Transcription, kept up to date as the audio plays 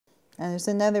And there's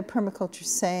another permaculture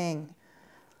saying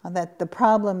that the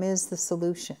problem is the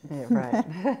solution. Yeah,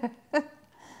 right.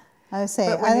 I would say,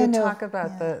 but when I don't you know talk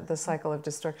about the cycle of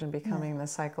destruction becoming the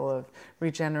cycle of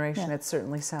regeneration, it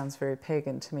certainly sounds very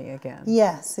pagan to me again.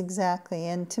 Yes, exactly.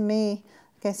 And to me,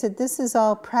 like I said, this is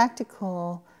all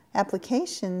practical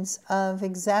applications of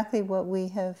exactly what we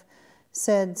have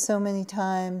said so many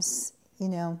times. You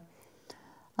know,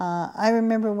 I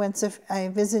remember once I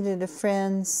visited a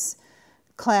friend's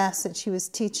class that she was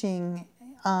teaching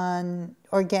on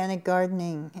organic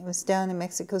gardening. It was down in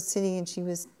Mexico City, and she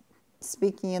was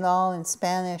speaking it all in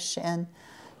Spanish, and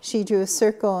she drew a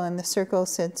circle, and the circle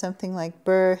said something like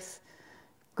birth,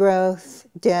 growth,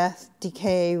 death,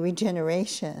 decay,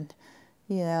 regeneration,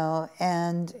 you know,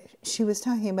 and she was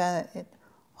talking about it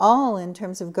all in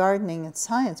terms of gardening and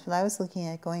science, but I was looking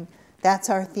at it going,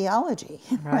 that's our theology.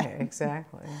 Right,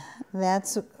 exactly.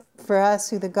 That's, for us,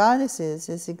 who the goddess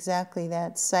is exactly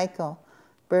that cycle: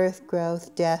 birth,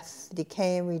 growth, death,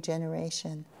 decay,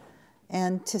 regeneration.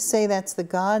 And to say that's the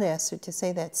goddess, or to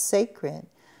say that's sacred,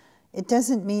 it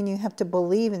doesn't mean you have to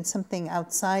believe in something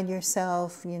outside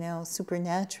yourself, you know,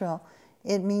 supernatural.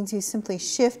 It means you simply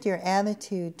shift your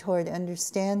attitude toward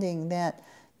understanding that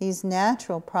these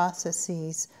natural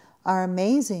processes are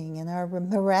amazing and are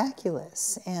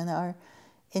miraculous and are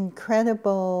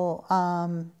incredible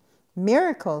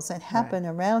miracles that happen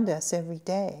around us every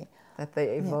day. That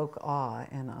they evoke awe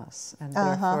in us and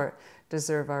therefore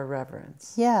deserve our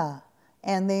reverence. Yeah,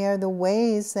 and they are the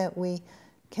ways that we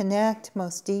connect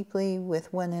most deeply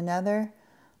with one another,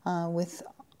 with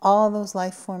all those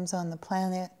life forms on the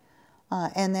planet,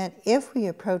 and that if we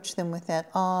approach them with that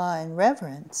awe and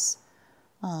reverence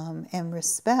and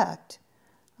respect,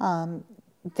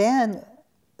 then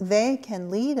they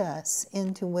can lead us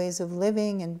into ways of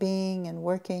living and being and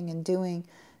working and doing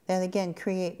that, again,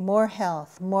 create more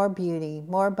health, more beauty,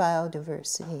 more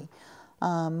biodiversity,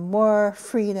 more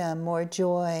freedom, more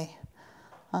joy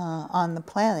on the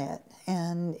planet.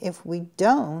 And if we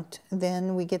don't,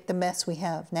 then we get the mess we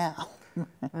have now.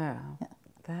 Yeah,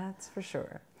 that's for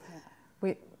sure.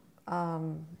 We,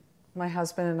 my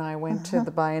husband and I went to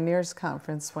the Bioneers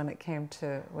Conference when it came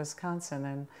to Wisconsin,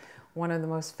 and one of the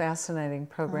most fascinating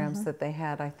programs that they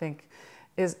had, I think,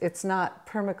 is, it's not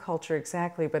permaculture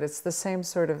exactly, but it's the same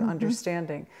sort of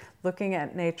understanding, looking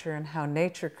at nature and how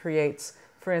nature creates,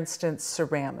 for instance,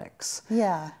 ceramics.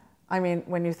 Yeah. I mean,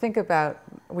 when you think about,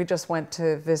 we just went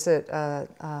to visit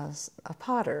a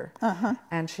potter,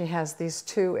 and she has these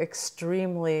two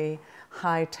extremely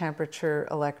high temperature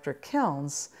electric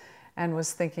kilns, and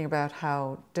was thinking about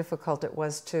how difficult it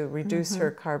was to reduce her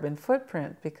carbon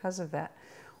footprint because of that.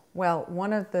 Well,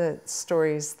 one of the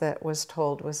stories that was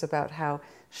told was about how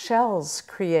shells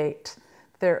create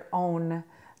their own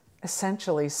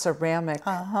essentially ceramic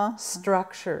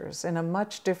structures in a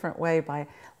much different way by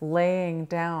laying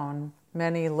down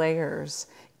many layers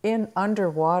in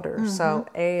underwater. So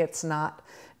it's not,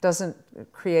 doesn't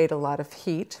create a lot of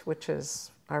heat, which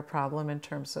is our problem in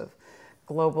terms of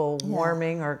global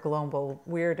warming or global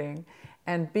weirding,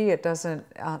 and B, it doesn't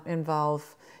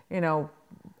involve, you know,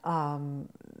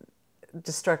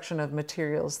 destruction of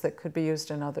materials that could be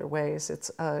used in other ways.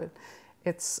 It's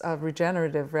a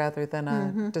regenerative rather than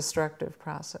a destructive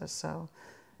process. So,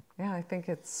 yeah, I think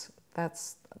it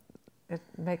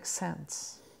makes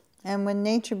sense. And when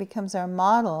nature becomes our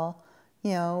model,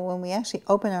 you know, when we actually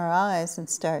open our eyes and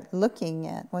start looking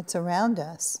at what's around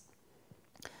us,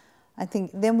 I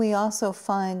think then we also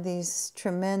find these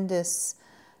tremendous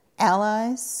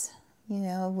allies. You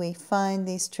know, we find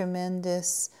these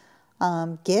tremendous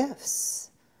gifts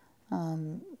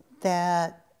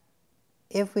that,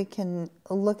 if we can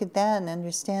look at that and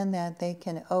understand that, they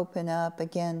can open up,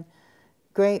 again,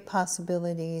 great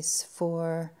possibilities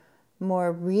for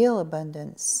more real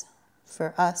abundance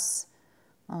for us,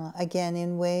 again,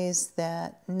 in ways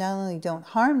that not only don't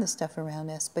harm the stuff around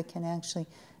us, but can actually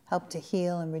help to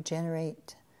heal and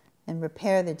regenerate and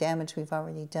repair the damage we've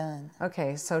already done.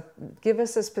 Okay, so give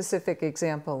us a specific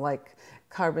example, like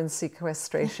carbon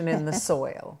sequestration in the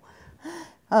soil.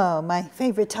 Oh, my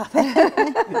favorite topic.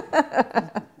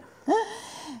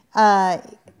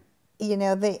 You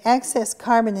know, the excess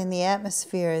carbon in the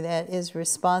atmosphere that is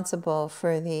responsible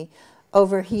for the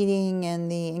overheating and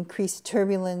the increased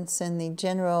turbulence and the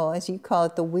general, as you call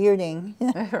it, the weirding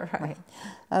Right.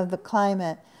 of the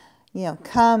climate, you know,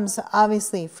 comes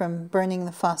obviously from burning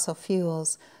the fossil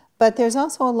fuels. But there's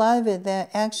also a lot of it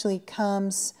that actually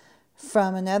comes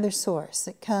from another source.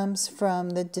 It comes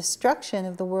from the destruction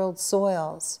of the world's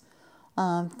soils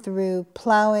through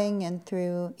plowing and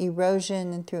through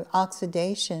erosion and through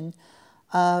oxidation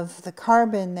of the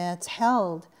carbon that's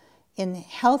held in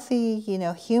healthy,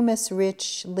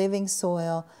 humus-rich living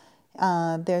soil,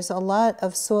 there's a lot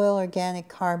of soil organic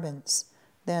carbons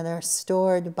that are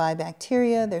stored by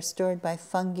bacteria, they're stored by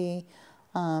fungi.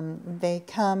 They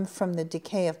come from the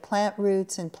decay of plant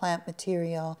roots and plant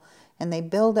material, and they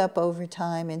build up over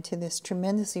time into this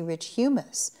tremendously rich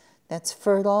humus that's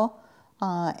fertile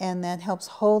and that helps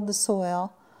hold the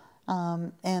soil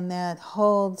and that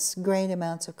holds great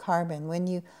amounts of carbon. When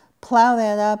you plow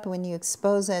that up, when you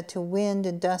expose that to wind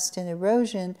and dust and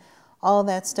erosion, all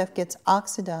that stuff gets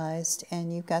oxidized,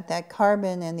 and you've got that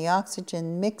carbon and the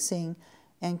oxygen mixing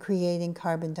and creating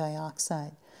carbon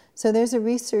dioxide. So there's a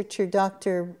researcher,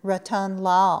 Dr. Ratan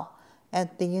Lal,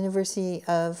 at the University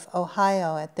of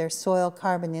Ohio at their Soil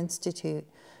Carbon Institute,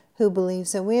 who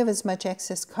believes that we have as much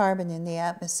excess carbon in the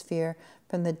atmosphere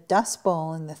from the Dust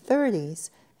Bowl in the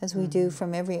 30s as we do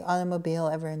from every automobile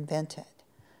ever invented.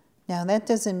 Now, that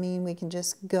doesn't mean we can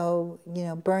just go,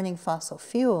 burning fossil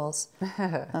fuels,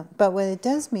 but what it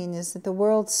does mean is that the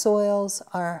world's soils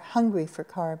are hungry for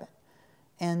carbon,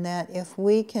 and that if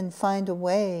we can find a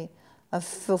way of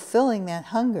fulfilling that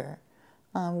hunger,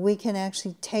 we can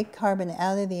actually take carbon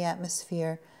out of the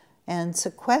atmosphere and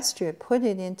sequester it, put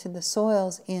it into the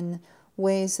soils in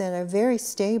ways that are very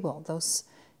stable. Those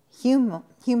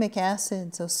humic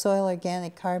acids, those soil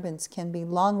organic carbons, can be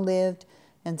long-lived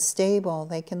and stable.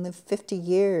 They can live 50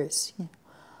 years,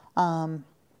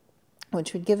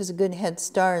 which would give us a good head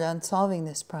start on solving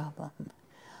this problem.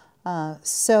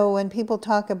 So when people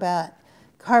talk about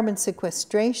carbon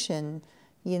sequestration,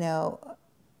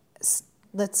 let's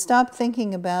stop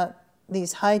thinking about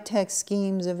these high-tech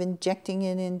schemes of injecting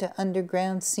it into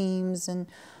underground seams and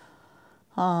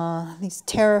these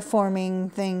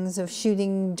terraforming things of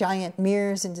shooting giant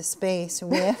mirrors into space.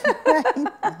 Right?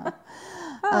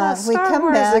 If we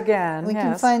come back, we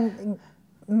can find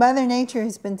Mother Nature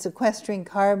has been sequestering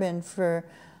carbon for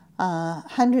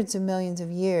hundreds of millions of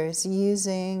years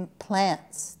using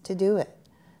plants to do it.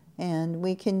 And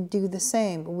we can do the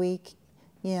same.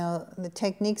 The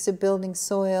techniques of building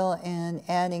soil and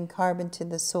adding carbon to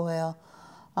the soil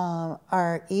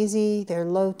are easy, they're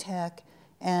low-tech,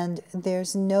 and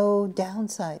there's no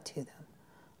downside to them.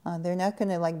 They're not going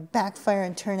to backfire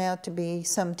and turn out to be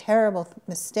some terrible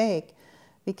mistake,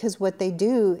 because what they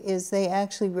do is they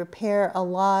actually repair a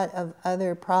lot of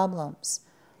other problems.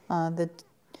 The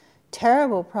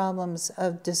terrible problems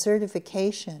of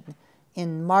desertification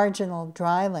in marginal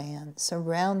dry lands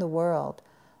around the world.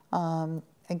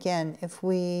 Again, if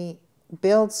we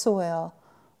build soil,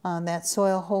 that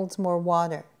soil holds more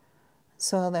water.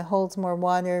 Soil that holds more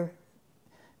water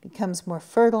becomes more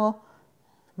fertile.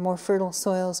 More fertile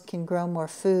soils can grow more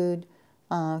food,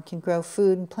 can grow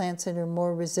food and plants that are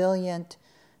more resilient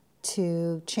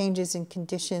to changes in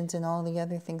conditions and all the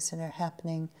other things that are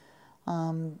happening.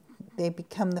 They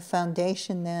become the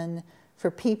foundation then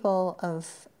for people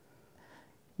of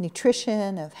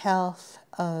nutrition, of health,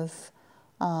 of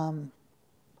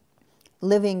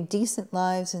living decent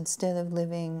lives instead of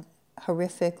living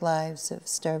horrific lives of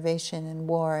starvation and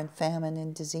war and famine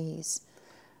and disease.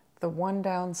 The one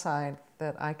downside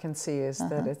that I can see is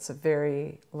that it's a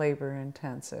very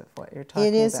labor-intensive, what you're talking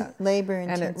about. It is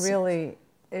labor-intensive. And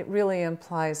it really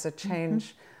implies a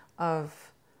change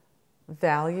of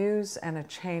values and a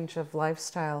change of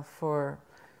lifestyle for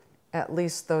at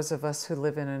least those of us who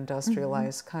live in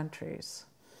industrialized countries.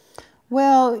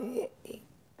 Well,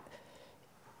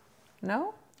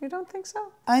 no? You don't think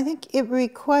so? I think it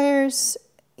requires,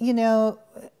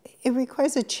 it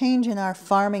requires a change in our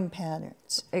farming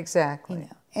patterns. Exactly.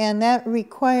 And that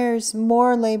requires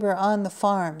more labor on the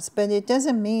farms, but it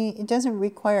doesn't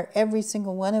require every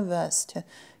single one of us to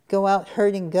go out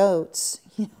herding goats.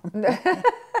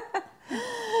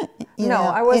 No,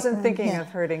 I wasn't thinking of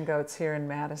herding goats here in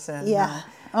Madison. Yeah,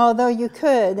 although you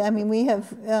could. I mean, we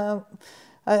have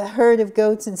a herd of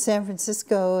goats in San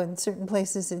Francisco, and certain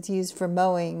places it's used for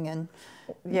mowing. And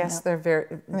yes, they're very,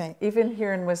 even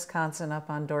here in Wisconsin, up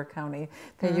on Door County,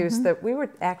 they use that. We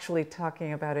were actually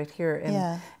talking about it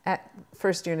here at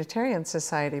First Unitarian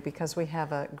Society, because we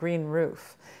have a green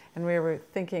roof, and we were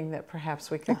thinking that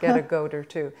perhaps we could get a goat or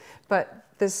two. But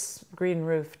this green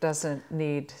roof doesn't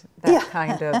need that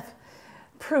kind of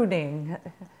pruning.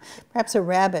 Perhaps a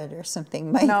rabbit or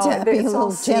something might be a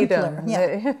little gentler.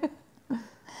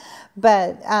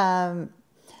 But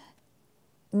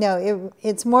no,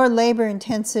 it's more labor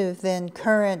intensive than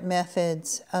current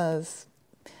methods of,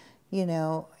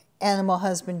 animal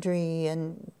husbandry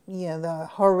and, the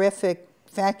horrific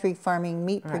factory farming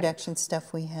meat production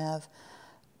stuff we have.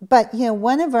 But,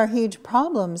 one of our huge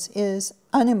problems is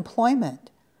unemployment.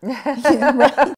 Right?